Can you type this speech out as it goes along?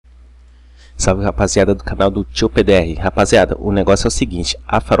Salve, rapaziada do canal do WTF. Rapaziada, o negócio é o seguinte,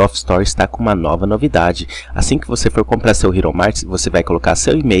 a Farof Store está com uma nova novidade. Assim que você for comprar seu Hero Mart, você vai colocar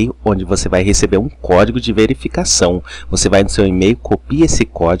seu e-mail, onde você vai receber um código de verificação. Você vai no seu e-mail, copia esse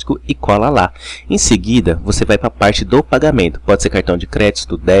código e cola lá. Em seguida, você vai para a parte do pagamento. Pode ser cartão de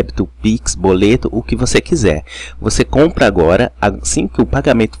crédito, débito, Pix, boleto, o que você quiser. Você compra agora, assim que o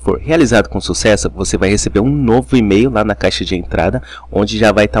pagamento for realizado com sucesso, você vai receber um novo e-mail lá na caixa de entrada, onde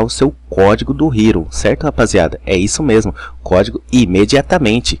já vai estar o seu código do Hero, certo, rapaziada? É isso mesmo, código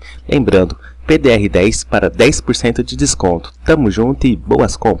imediatamente. Lembrando, PDR10 para 10% de desconto. Tamo junto e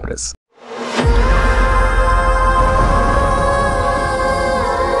boas compras.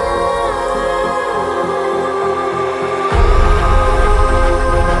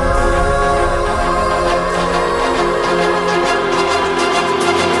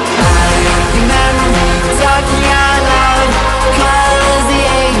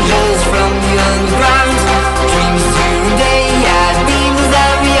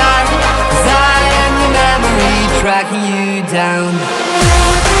 Tracking you down.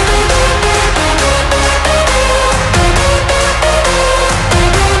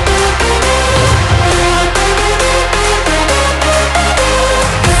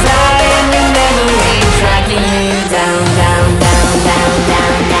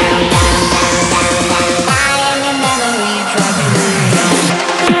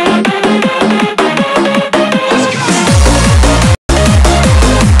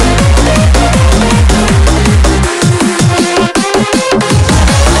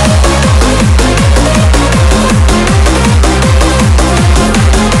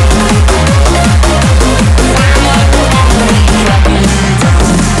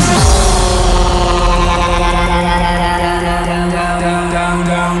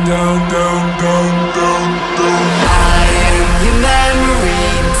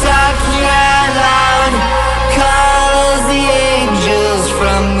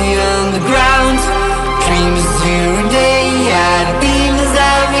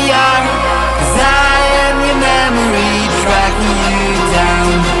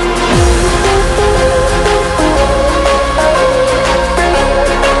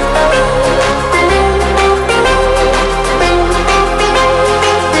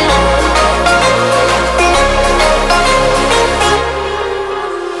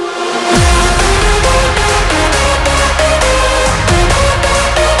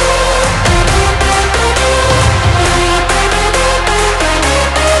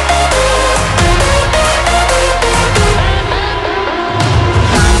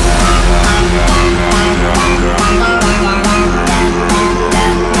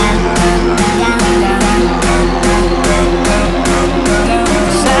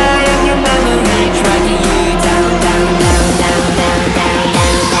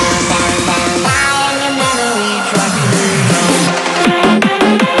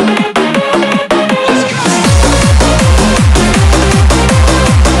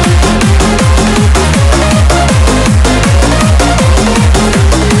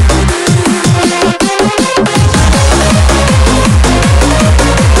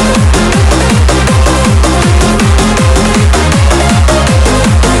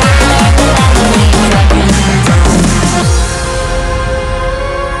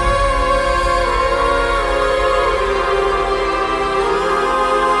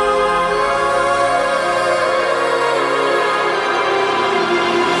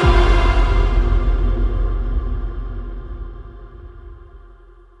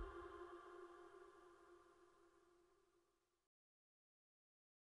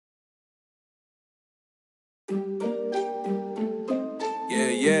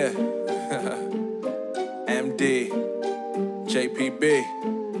 Yeah, MD, JPB,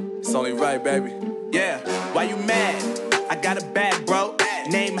 it's only right, baby. Yeah, why you mad? I got a bag, bro.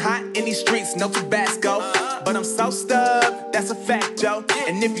 Name hot in these streets, no Tabasco. But I'm so stubbed, that's a fact, yo.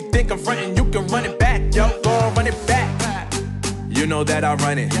 And if you think I'm frontin', you can run it back, yo. Go and run it back. You know that I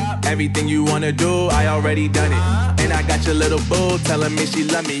run it. Everything you wanna do, I already done it. And I got your little boo telling me she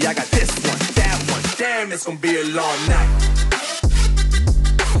love me. I got this one, that one. Damn, it's gonna be a long night.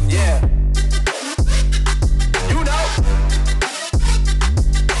 Yeah. You know.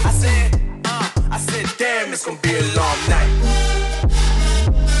 I said, damn, it's gonna be a long night.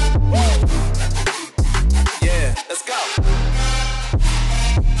 Yeah, let's go.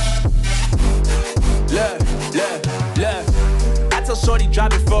 Look. I told Shorty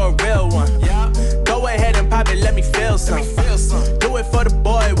drop it for a real one. Yeah. Go ahead and pop it, let me feel some. Do it for the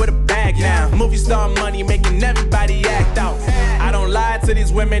boy with a bag. bag now. Movie star money making everybody act out. I don't lie to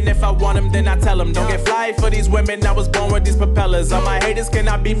these women, if I want them then I tell them. Don't get fly for these women, I was born with these propellers. All my haters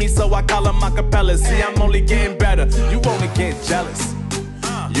cannot beat me, so I call them acapellas. See, I'm only getting better, you only get jealous.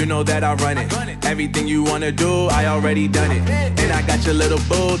 You know that I run it. Everything you wanna do, I already done it. And I got your little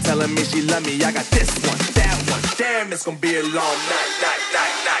boo telling me she love me. I got this one, that one. Damn, it's gonna be a long night, night,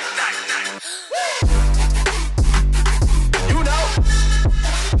 night, night, night, night. You know,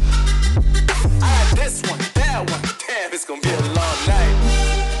 I got this one, that one. Damn, it's gonna be a long night.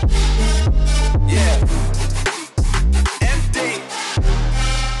 Yeah. MD,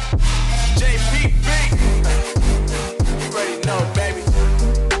 JPB. You already know, baby.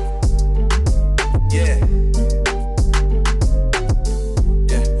 Yeah.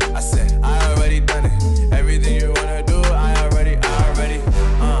 Yeah, I said, I already done it. Everything you wanna do, I already.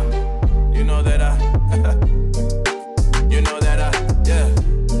 You know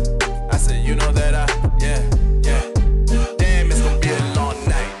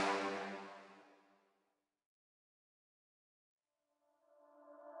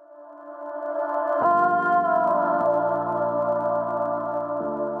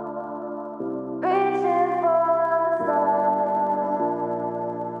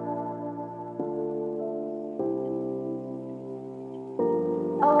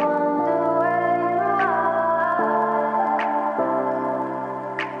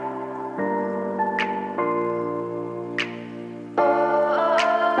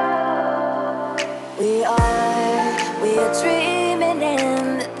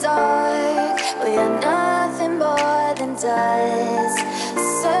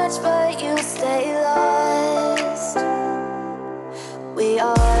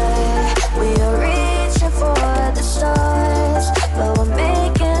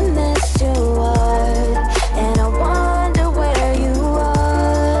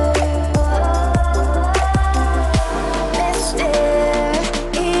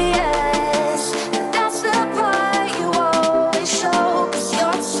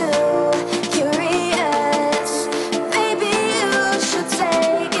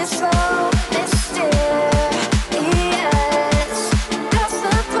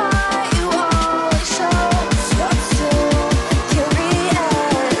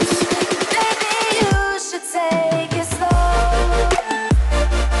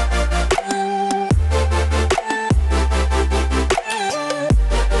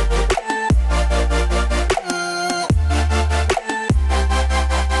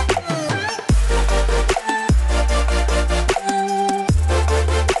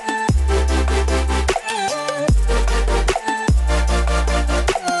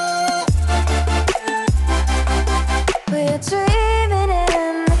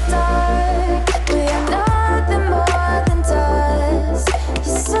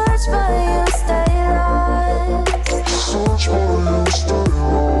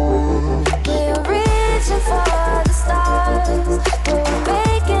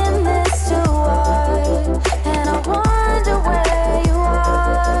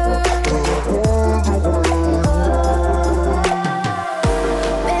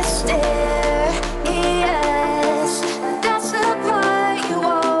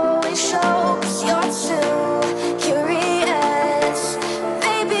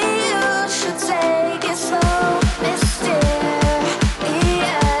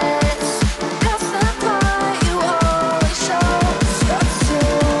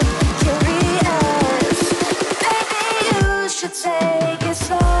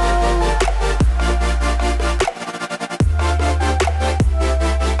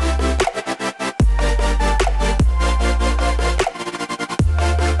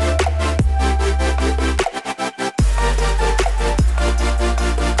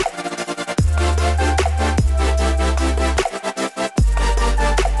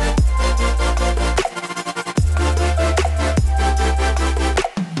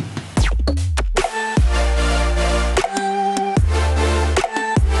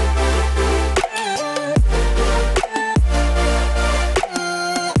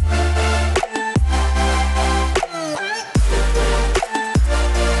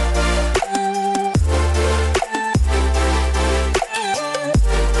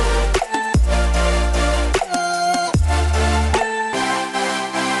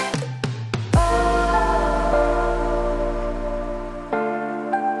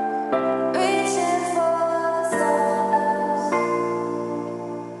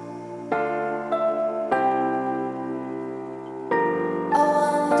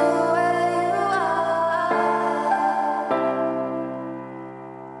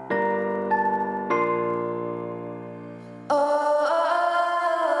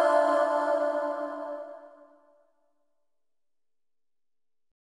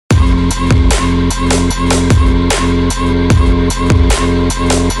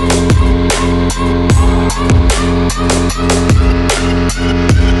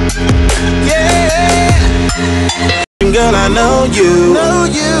girl, I know you.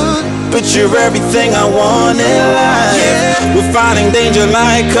 But you're everything I want in life. We're fighting danger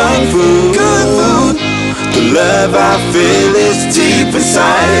like Kung Fu. The love I feel is deep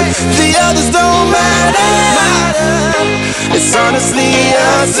inside. The others don't matter. It's honestly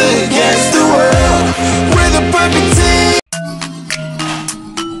us again.